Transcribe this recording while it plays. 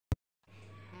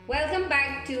Welcome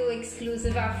back to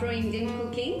Exclusive Afro-Indian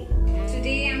Cooking.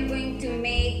 Today I'm going to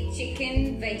make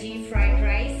chicken veggie fried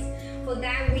rice. For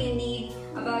that we need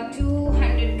about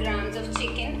 200 grams of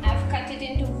chicken. I've cut it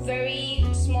into very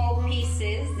small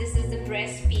pieces. This is the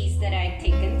breast piece that I've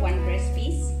taken, one breast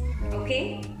piece.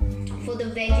 Okay. For the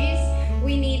veggies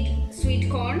we need sweet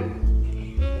corn,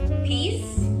 peas,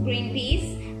 green peas,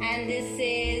 and this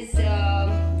is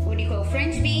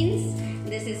French beans.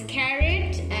 This is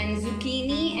carrot and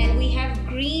zucchini, and we have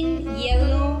green,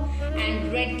 yellow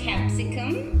and red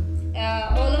capsicum.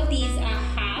 All of these are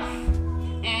half,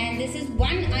 and this is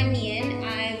one onion.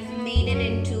 I've made it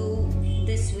into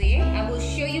this way. I will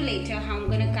show you later how I'm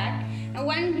gonna cut. And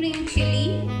one green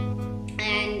chili,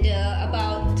 and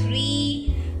about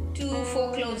 3 to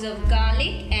 4 cloves of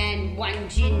garlic, and 1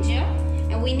 ginger.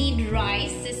 And we need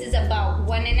rice. This is about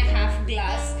 1.5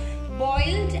 glass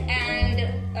boiled, and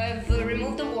I've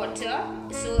removed the water,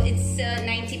 so it's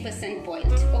 90%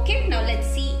 boiled. Okay, now let's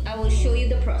see. I will show you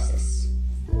the process.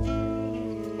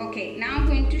 Okay, now I'm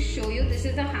going to show you. This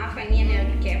is the half onion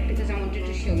I've kept because I wanted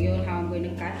to show you how I'm going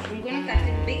to cut. I'm going to cut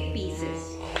it big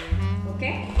pieces.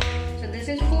 Okay, so this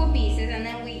is 4 pieces, and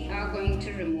then we are going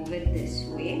to remove it this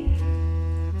way.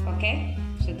 Okay,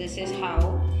 so this is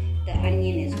how the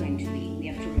onion is going to be. We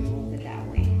have to remove it that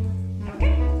way.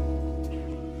 Okay.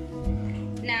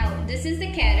 Now this is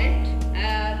the carrot.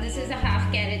 This is a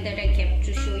half carrot that I kept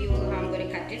to show you how I'm going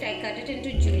to cut it. I cut it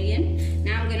into julienne.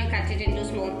 Now I'm going to cut it into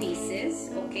small pieces.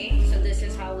 Okay, so this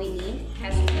is how we need. It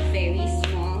has to be very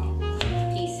small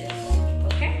pieces.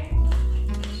 Okay,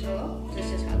 so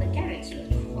this is how the carrots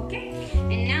look. Okay,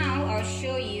 and now I'll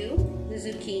show you the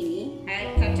zucchini.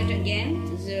 I'll cut it again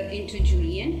into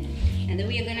julienne, and then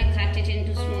we are going to cut it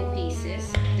into small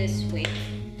pieces this way.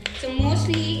 So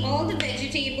mostly all the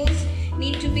vegetables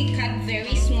need to be cut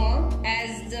very small,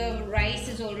 as the rice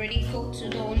is already cooked, so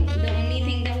the only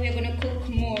thing that we are going to cook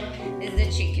more is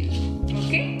the chicken.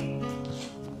 Okay,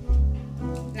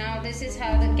 now this is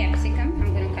how the capsicum,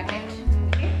 I'm going to cut it.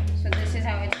 Okay, so this is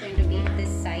how it's going to be, this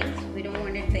size. We don't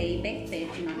want it very big,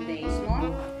 but not very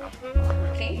small.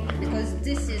 Okay, because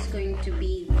this is going to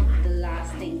be the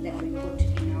last thing that we put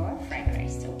in our fried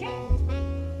rice. Okay.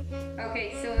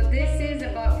 Okay, so this is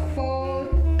about 4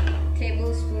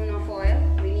 tablespoons of oil.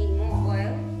 We need more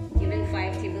oil. Even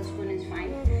 5 tablespoons is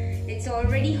fine. It's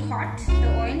already hot, the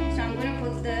oil, so I'm going to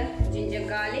put the ginger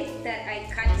garlic that I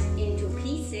cut into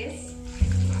pieces.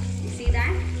 You see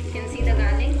that? You can see the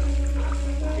garlic.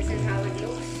 This is how it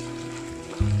looks.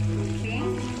 Okay,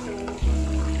 so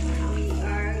we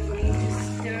are going to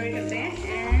stir it a bit,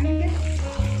 and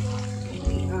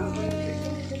we are going to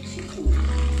cook the chicken.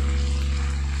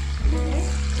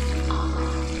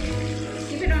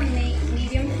 Keep it on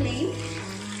medium flame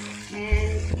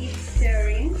and keep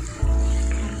stirring.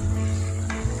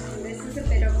 This is a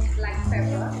bit of black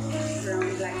pepper, brown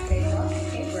black pepper.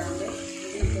 Okay, brown it.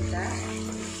 We're going to put that.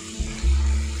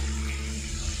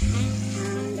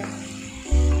 And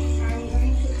I'm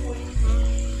going to put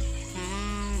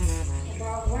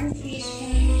about 1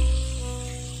 teaspoon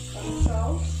of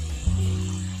salt.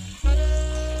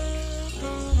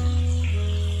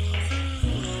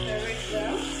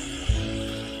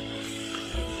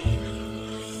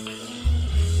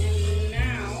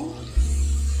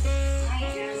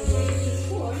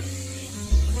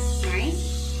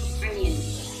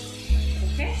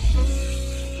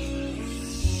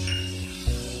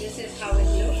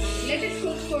 Let it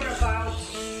cook for about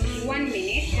 1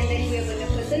 minute, and then we are going to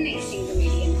put the next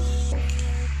ingredient.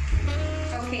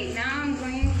 Okay, now I'm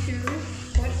going to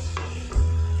put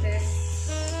this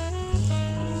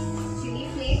chili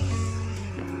flakes.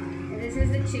 This is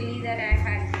the chili that I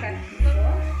had cut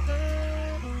before.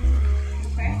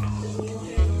 Okay, so this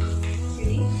is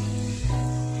chili.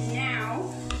 Now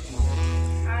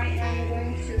I am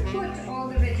going to put all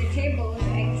the vegetables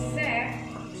except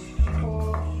for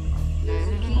the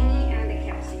zucchini and the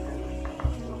capsicum.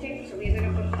 Okay, so we're going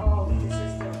to put all. This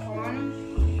is the corn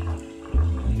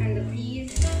and the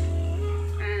peas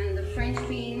and the French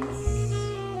beans,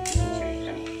 which I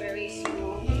cut very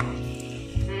small,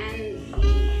 and the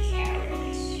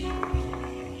carrot.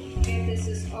 Okay, this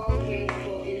is all going to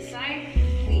go inside.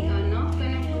 We are not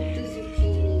going to put the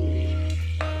zucchini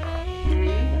and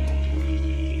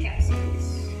the capsicums.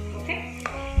 Okay?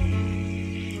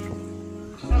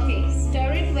 Okay,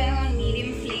 stir it well on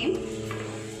medium flame.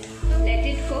 Let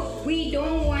it cook. We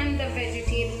don't want the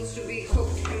vegetables to be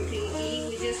cooked completely.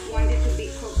 We just want it to be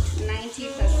cooked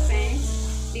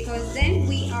 90%, because then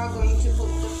we are going to cook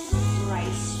the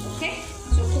rice. Okay?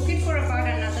 So cook it for about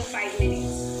another 5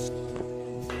 minutes.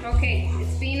 Okay,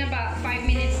 it's been about 5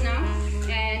 minutes now,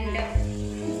 and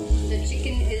the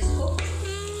chicken is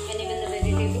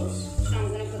vegetables. So I'm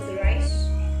going to put the rice.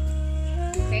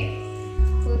 Okay,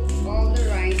 put all the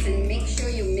rice and make sure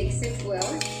you mix it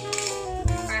well.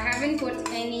 I haven't put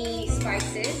any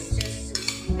spices, just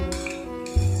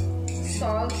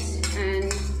salt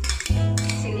and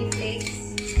chili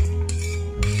flakes.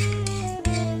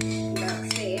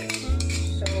 That's it.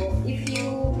 So if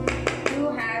you do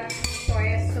have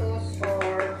soya sauce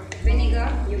or vinegar,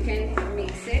 you can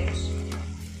mix it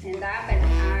and that, but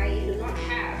I do not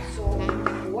have. So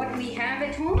what we have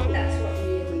at home, that's what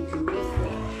we are going to make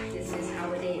with. This is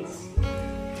how it is.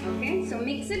 Okay, so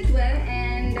mix it well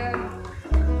and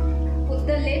put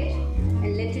the lid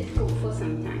and let it cook for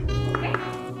some time. Okay,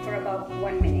 for about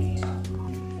 1 minute.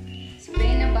 It's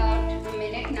been about a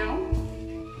minute now.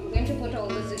 I'm going to put all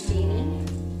the zucchini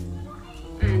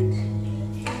and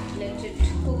let it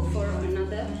cook for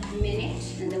another minute,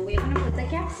 and then we're going to put the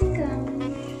capsicum.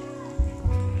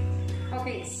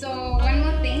 Okay, so one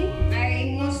more thing.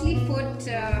 I mostly put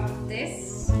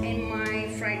this in my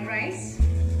fried rice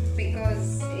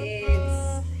because it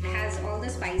has all the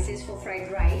spices for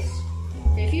fried rice.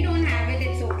 So if you don't have it,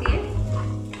 it's okay.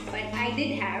 But I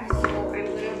did have, so I'm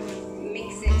going to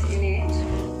mix it in it.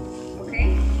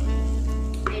 Okay?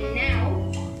 And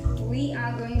now we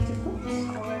are going to put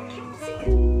our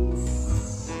capsicums.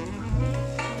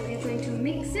 We're going to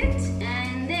mix it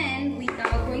and then we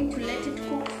are going to let it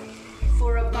cook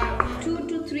for about 2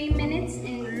 to 3 minutes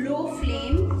in low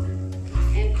flame.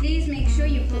 And please make sure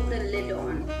you put the lid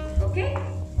on. Okay?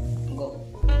 Go.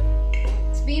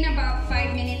 It's been about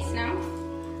 5 minutes now.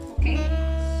 Okay?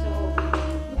 So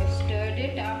I've stirred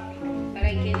it up, but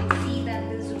I can see that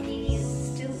the zucchini is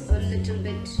still a little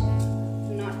bit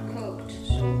not cooked.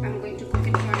 So I'm going to cook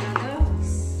it for another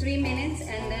 3 minutes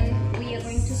and then we are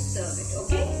going to serve it.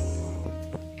 Okay?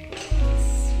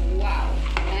 Wow,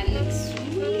 that looks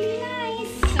really nice.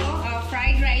 So our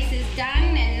fried rice is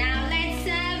done and now let's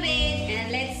serve it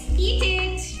and let's eat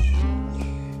it.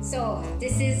 So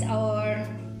this is our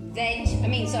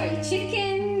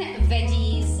chicken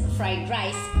veggies fried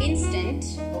rice instant.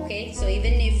 Okay, so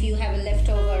even if you have a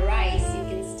leftover rice, you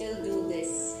can still do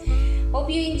this. Hope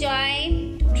you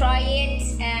enjoy. Try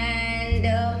it and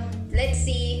let's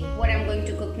see what I'm going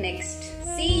to cook next.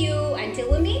 See you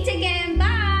until we meet again.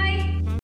 Bye.